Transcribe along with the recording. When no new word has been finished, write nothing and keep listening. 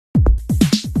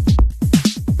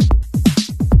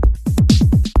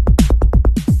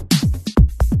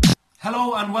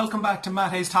and welcome back to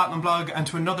Matt Hayes' Tottenham blog and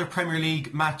to another Premier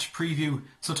League match preview.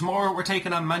 So tomorrow we're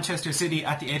taking on Manchester City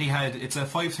at the Etihad. It's a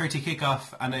 5:30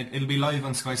 kickoff and it'll be live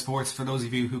on Sky Sports for those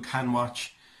of you who can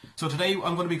watch. So today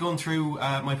I'm going to be going through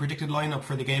my predicted lineup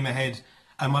for the game ahead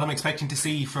and what I'm expecting to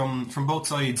see from both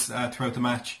sides throughout the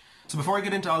match. So before I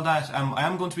get into all that, I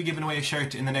am going to be giving away a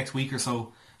shirt in the next week or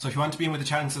so. So if you want to be in with a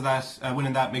chance of that,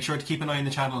 winning that, make sure to keep an eye on the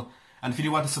channel. And if you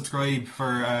do want to subscribe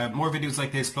for more videos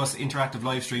like this plus interactive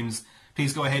live streams,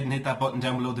 please go ahead and hit that button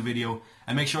down below the video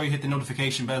and make sure you hit the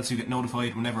notification bell so you get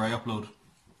notified whenever I upload.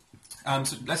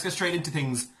 So let's get straight into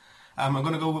things. I'm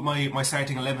going to go with my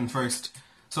starting 11 first.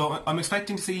 So I'm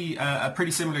expecting to see a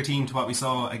pretty similar team to what we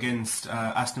saw against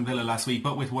Aston Villa last week,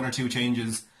 but with one or two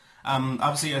changes.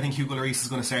 Obviously I think Hugo Lloris is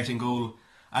going to start in goal,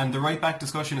 and the right back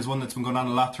discussion is one that's been going on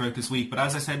a lot throughout this week, but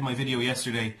as I said in my video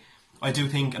yesterday, I do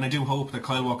think and I do hope that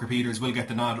Kyle Walker-Peters will get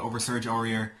the nod over Serge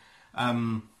Aurier.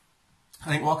 I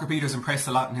think Walker-Peters impressed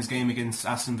a lot in his game against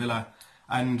Aston Villa,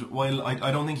 and while I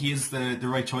don't think he is the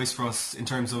right choice for us in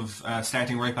terms of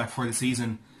starting right back for the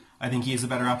season, I think he is a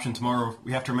better option tomorrow.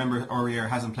 We have to remember Aurier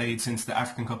hasn't played since the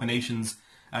African Cup of Nations.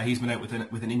 He's been out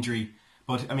with an injury,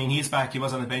 but I mean he is back. He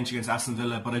was on the bench against Aston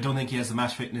Villa, but I don't think he has the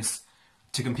match fitness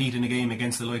to compete in a game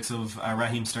against the likes of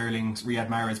Raheem Sterling, Riyad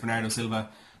Mahrez, Bernardo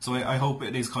Silva. So I hope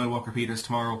it is Kyle Walker-Peters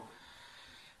tomorrow.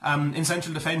 In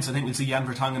central defence, I think we'll see Jan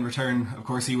Vertonghen return. Of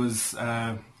course, he was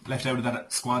left out of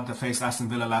that squad that faced Aston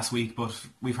Villa last week, but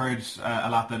we've heard a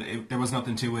lot that there was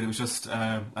nothing to it. It was just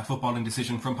a footballing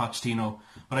decision from Pochettino.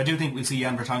 But I do think we'll see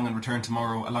Jan Vertonghen return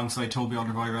tomorrow alongside Toby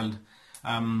Alderweireld.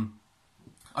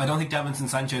 I don't think Davinson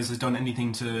Sanchez has done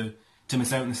anything to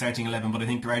miss out in the starting 11, but I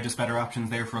think there are just better options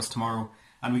there for us tomorrow.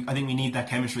 And I think we need that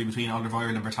chemistry between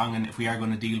Alderweireld and Vertonghen if we are going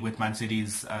to deal with Man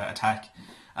City's attack.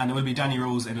 And it will be Danny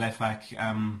Rose in left back.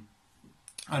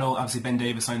 I know obviously Ben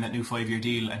Davies signed that new 5-year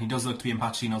deal and he does look to be in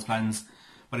Pochettino's plans.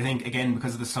 But I think again,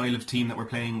 because of the style of team that we're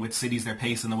playing with City's their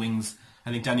pace on the wings,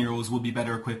 I think Danny Rose will be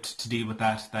better equipped to deal with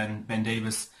that than Ben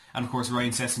Davies. And of course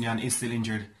Ryan Sessegnon is still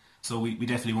injured, so we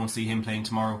definitely won't see him playing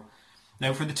tomorrow.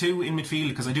 Now for the two in midfield,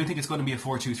 because I do think it's going to be a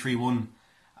 4-2-3-1.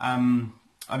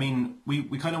 I mean,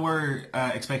 we kind of were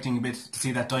expecting a bit to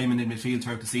see that diamond in midfield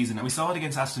throughout the season, and we saw it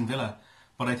against Aston Villa,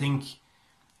 but I think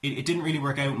it didn't really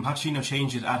work out, and Pochettino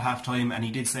changed it at half-time, and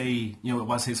he did say, you know, it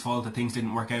was his fault that things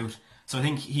didn't work out. So I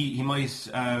think he might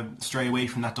stray away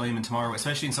from that diamond tomorrow,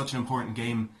 especially in such an important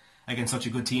game against such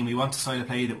a good team. We want a style of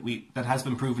play that has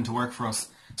been proven to work for us.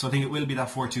 So I think it will be that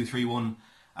 4-2-3-1.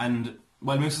 And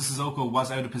while Moussa Sissoko was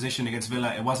out of position against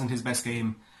Villa, it wasn't his best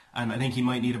game, and I think he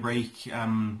might need a break. He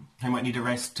might need a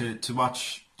rest to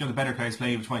watch the better players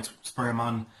play, which might spur him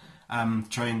on.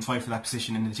 Try and fight for that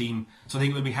position in the team. So I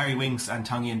think it will be Harry Winks and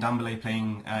Tanguy Ndombele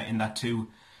playing in that too.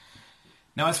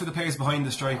 Now as for the players behind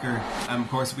the striker, of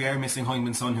course we are missing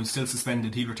Heung-min Son, who's still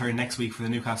suspended. He'll return next week for the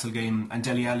Newcastle game, and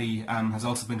Dele Alli has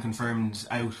also been confirmed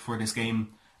out for this game.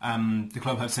 The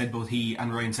club have said both he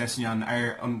and Ryan Sessegnon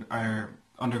are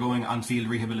undergoing on-field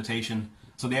rehabilitation,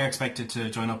 so they are expected to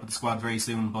join up with the squad very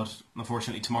soon, but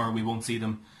unfortunately tomorrow we won't see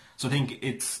them. So I think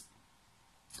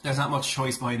there's not much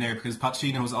choice behind there, because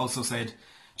Pochettino has also said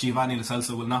Giovanni Lo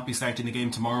Celso will not be starting the game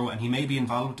tomorrow, and he may be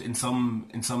involved in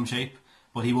some shape,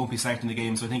 but he won't be starting the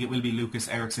game. So I think it will be Lucas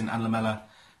Eriksen and Lamela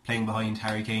playing behind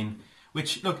Harry Kane,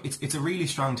 which, look, it's a really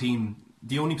strong team.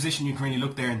 The only position you can really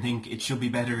look there and think it should be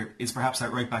better is perhaps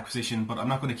that right back position, but I'm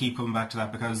not going to keep coming back to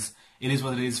that because it is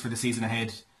what it is for the season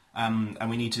ahead, and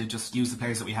we need to just use the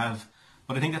players that we have.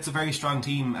 But I think that's a very strong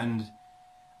team, and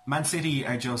Man City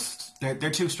are just, they're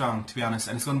too strong, to be honest,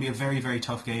 and it's going to be a very, very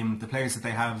tough game. The players that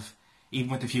they have,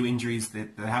 even with the few injuries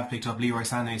that they have picked up, Leroy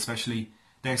Sané especially,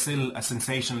 they're still a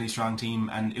sensationally strong team,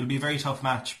 and it'll be a very tough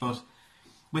match. But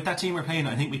with that team we're playing,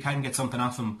 I think we can get something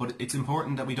off them, but it's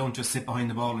important that we don't just sit behind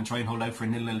the ball and try and hold out for a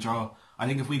 0-0 draw. I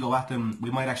think if we go at them,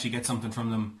 we might actually get something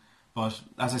from them, but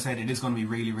as I said, it is going to be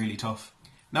really, really tough.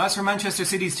 Now as for Manchester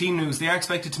City's team news, they are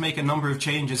expected to make a number of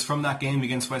changes from that game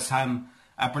against West Ham.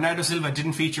 Bernardo Silva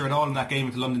didn't feature at all in that game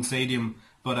at the London Stadium,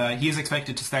 but he is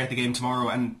expected to start the game tomorrow,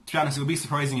 and to be honest, it would be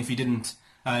surprising if he didn't.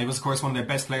 He was of course one of their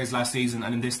best players last season,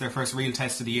 and in this their first real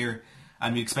test of the year,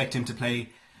 and we expect him to play.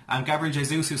 And Gabriel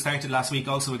Jesus, who started last week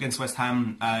also against West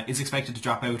Ham, is expected to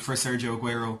drop out for Sergio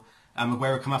Aguero.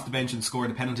 Aguero came off the bench and scored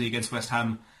a penalty against West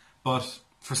Ham, but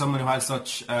for someone who has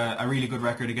such a really good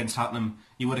record against Tottenham,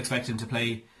 you would expect him to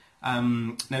play.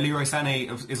 Now Leroy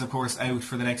Sané is of course out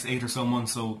for the next 8 or so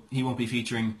months, so he won't be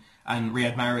featuring, and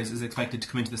Riyad Mahrez is expected to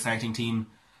come into the starting team.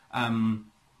 In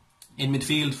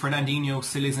midfield, Fernandinho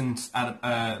still isn't at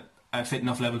a fit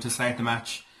enough level to start the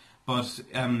match, but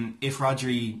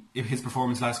if his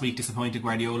performance last week disappointed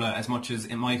Guardiola as much as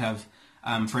it might have,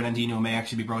 Fernandinho may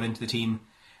actually be brought into the team.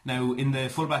 Now, in the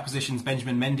fullback positions,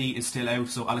 Benjamin Mendy is still out,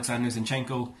 so Alexander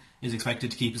Zinchenko is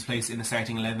expected to keep his place in the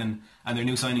starting 11, and their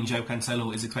new signing, João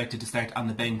Cancelo, is expected to start on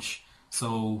the bench.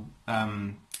 So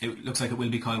it looks like it will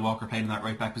be Kyle Walker playing in that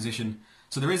right-back position.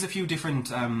 So there is a few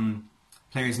different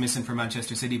players missing for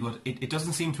Manchester City, but it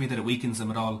doesn't seem to me that it weakens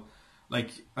them at all. Like,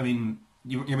 I mean,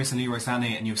 you're missing Leroy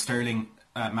Sané, and you have Sterling,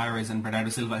 Mahrez and Bernardo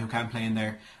Silva who can't play in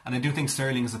there. And I do think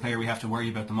Sterling is the player we have to worry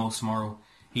about the most tomorrow.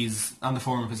 He's on the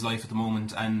form of his life at the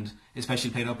moment, and especially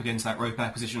played up against that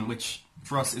right-back position, which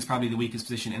for us is probably the weakest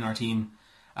position in our team.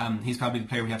 He's probably the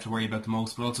player we have to worry about the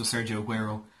most, but also Sergio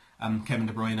Aguero, Kevin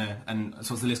De Bruyne, and I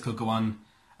suppose the list could go on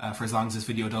for as long as this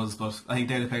video does, but I think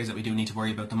they're the players that we do need to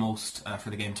worry about the most for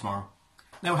the game tomorrow.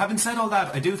 Now, having said all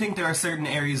that, I do think there are certain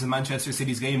areas in Manchester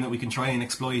City's game that we can try and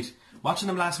exploit. Watching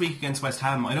them last week against West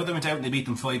Ham, I know they went out and they beat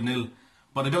them 5-0,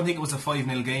 but I don't think it was a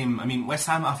 5-0 game. I mean, West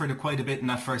Ham offered quite a bit in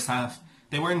that first half.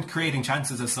 They weren't creating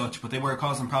chances as such, but they were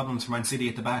causing problems for Man City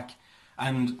at the back.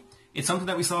 And it's something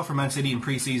that we saw from Man City in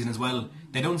pre-season as well.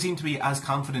 They don't seem to be as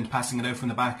confident passing it out from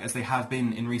the back as they have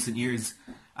been in recent years.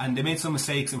 And they made some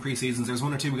mistakes in pre-seasons. There's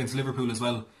one or two against Liverpool as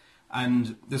well.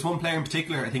 And there's one player in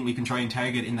particular I think we can try and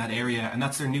target in that area, and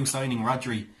that's their new signing,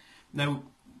 Rodri. Now,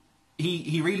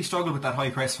 he really struggled with that high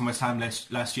press from West Ham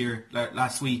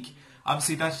last week.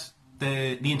 Obviously, that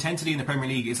the intensity in the Premier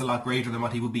League is a lot greater than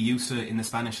what he would be used to in the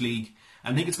Spanish league.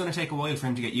 And I think it's going to take a while for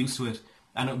him to get used to it,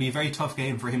 and it'll be a very tough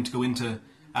game for him to go into.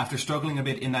 After struggling a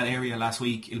bit in that area last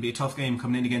week, it'll be a tough game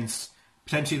coming in against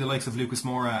potentially the likes of Lucas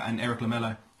Moura and Eric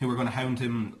Lamela, who are going to hound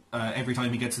him every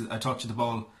time he gets a touch of the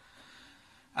ball.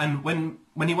 And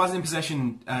when he was in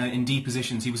possession in deep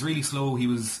positions, he was really slow. He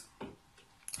was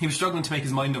struggling to make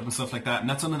his mind up and stuff like that, and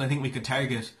that's something I think we could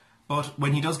target. But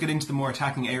when he does get into the more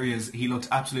attacking areas, he looked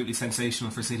absolutely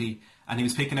sensational for City, and he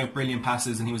was picking out brilliant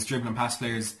passes and he was dribbling past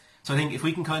players. So I think if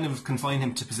we can kind of confine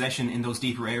him to possession in those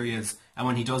deeper areas, and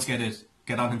when he does get it,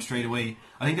 get on him straight away,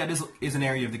 I think that is an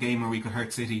area of the game where we could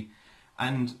hurt City.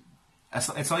 And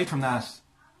aside from that,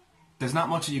 there's not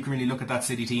much that you can really look at that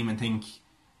City team and think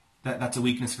that's a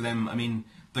weakness for them. I mean,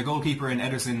 their goalkeeper in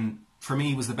Ederson, for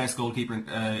me, was the best goalkeeper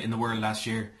in the world last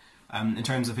year, in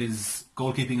terms of his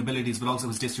goalkeeping abilities, but also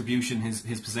his distribution,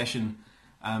 his possession.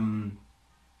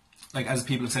 Like as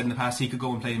people have said in the past, he could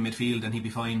go and play in midfield and he'd be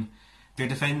fine. Their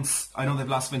defence, I know they've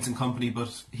lost Vincent Kompany,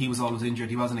 but he was always injured.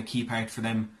 He wasn't a key part for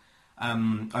them.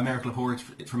 Aymeric Laporte,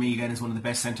 for me, again, is one of the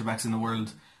best centre-backs in the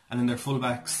world. And then their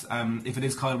full-backs, if it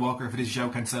is Kyle Walker, if it is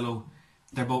João Cancelo,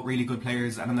 they're both really good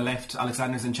players. And on the left,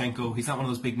 Alexander Zinchenko, he's not one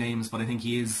of those big names, but I think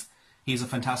he's a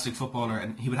fantastic footballer,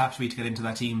 and he would have to be to get into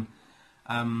that team.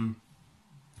 And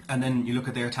then you look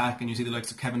at their attack and you see the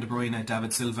likes of Kevin De Bruyne,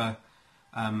 David Silva,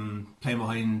 playing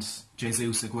behind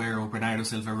Jesus, Aguero, Bernardo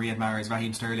Silva, Riyad Mahrez,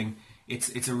 Raheem Sterling.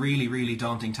 It's a really, really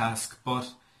daunting task, but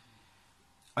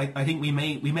I think we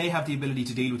may have the ability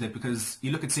to deal with it, because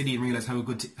you look at City and realise how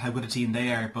good a team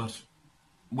they are, but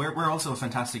we're also a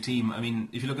fantastic team. I mean,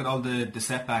 if you look at all the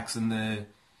setbacks and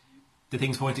the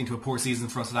things pointing to a poor season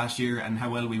for us last year and how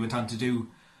well we went on to do,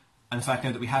 and the fact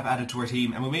now that we have added to our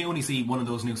team, and we may only see one of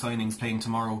those new signings playing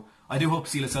tomorrow. I do hope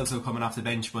to see Lo Celso coming off the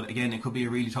bench, but again, it could be a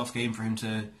really tough game for him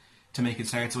to make it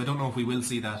start, so I don't know if we will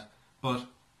see that. But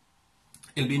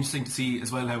it'll be interesting to see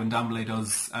as well how Ndombele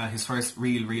does his first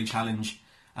real challenge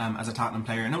as a Tottenham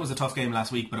player. I know it was a tough game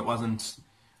last week, but he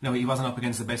wasn't up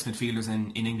against the best midfielders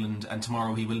in England, and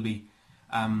tomorrow he will be.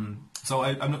 So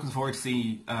I'm looking forward to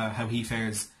see how he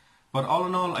fares. But all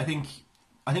in all, I think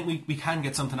we can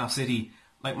get something off City.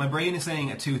 Like, my brain is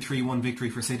saying a 2-3-1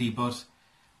 victory for City, but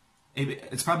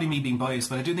it's probably me being biased,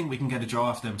 but I do think we can get a draw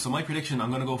off them. So my prediction, I'm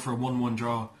going to go for a 1-1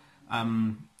 draw.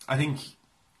 I think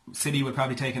City would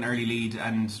probably take an early lead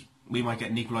and we might get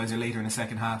an equaliser later in the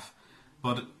second half.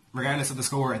 But regardless of the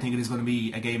score, I think it is going to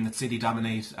be a game that City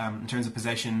dominate in terms of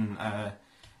possession,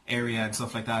 area and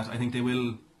stuff like that. I think they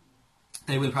will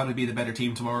probably be the better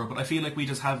team tomorrow, but I feel like we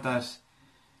just have that.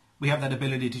 We have that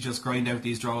ability to just grind out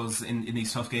these draws in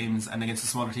these tough games, and against the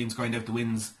smaller teams grind out the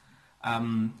wins.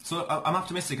 So I'm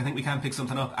optimistic. I think we can pick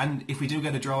something up, and if we do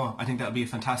get a draw, I think that'll be a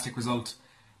fantastic result,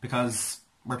 because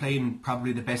we're playing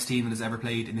probably the best team that has ever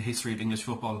played in the history of English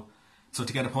football. So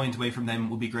to get a point away from them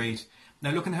would be great.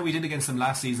 Now, looking how we did against them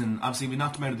last season, obviously we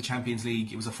knocked them out of the Champions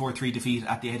League. It was a 4-3 defeat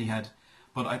at the Etihad,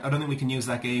 but I don't think we can use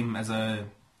that game as a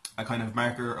kind of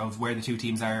marker of where the two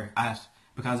teams are at,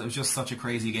 because it was just such a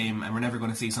crazy game, and we're never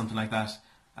going to see something like that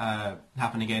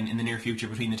happen again in the near future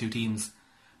between the two teams.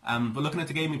 But looking at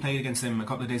the game we played against them a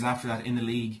couple of days after that in the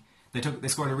league, they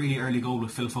scored a really early goal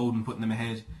with Phil Foden putting them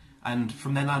ahead, and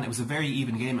from then on it was a very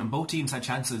even game, and both teams had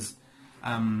chances.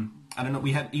 I don't know,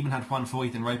 we had even had Juan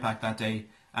Foyth in right back that day,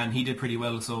 and he did pretty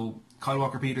well. So Kyle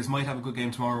Walker-Peters might have a good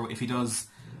game tomorrow. If he does,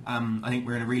 I think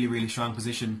we're in a really, really strong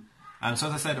position. So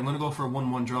as I said, I'm going to go for a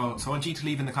 1-1 draw. So I want you to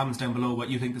leave in the comments down below what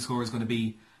you think the score is going to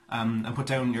be, and put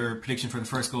down your prediction for the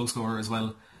first goal scorer as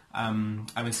well.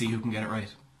 And we'll see who can get it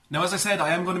right. Now, as I said, I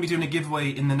am going to be doing a giveaway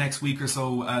in the next week or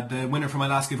so. The winner from my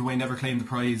last giveaway never claimed the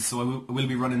prize, so I will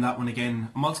be running that one again.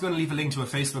 I'm also going to leave a link to a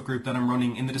Facebook group that I'm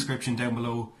running in the description down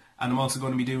below. And I'm also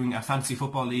going to be doing a fantasy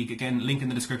football league. Again, link in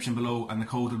the description below, and the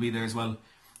code will be there as well.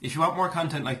 If you want more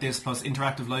content like this, plus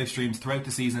interactive live streams throughout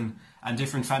the season and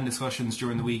different fan discussions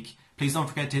during the week, please don't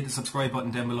forget to hit the subscribe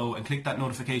button down below and click that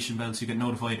notification bell so you get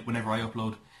notified whenever I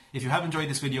upload. If you have enjoyed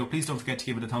this video, please don't forget to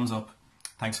give it a thumbs up.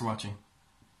 Thanks for watching.